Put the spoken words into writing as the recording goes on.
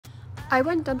I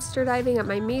went dumpster diving at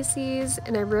my Macy's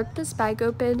and I ripped this bag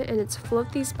open and it's full of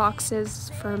these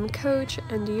boxes from Coach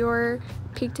and Dior.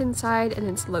 Peeked inside and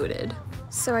it's loaded.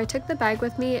 So I took the bag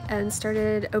with me and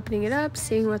started opening it up,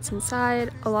 seeing what's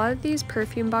inside. A lot of these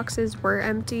perfume boxes were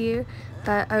empty,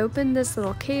 but I opened this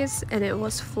little case and it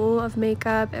was full of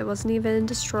makeup. It wasn't even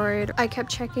destroyed. I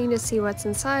kept checking to see what's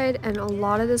inside and a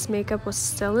lot of this makeup was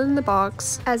still in the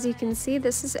box. As you can see,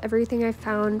 this is everything I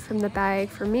found from the bag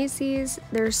from Macy's.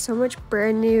 There's so much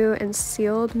brand new and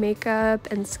sealed makeup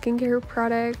and skincare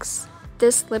products.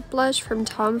 This lip blush from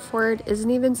Tom Ford isn't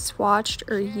even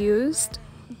swatched or used.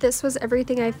 This was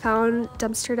everything I found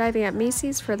dumpster diving at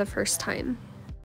Macy's for the first time.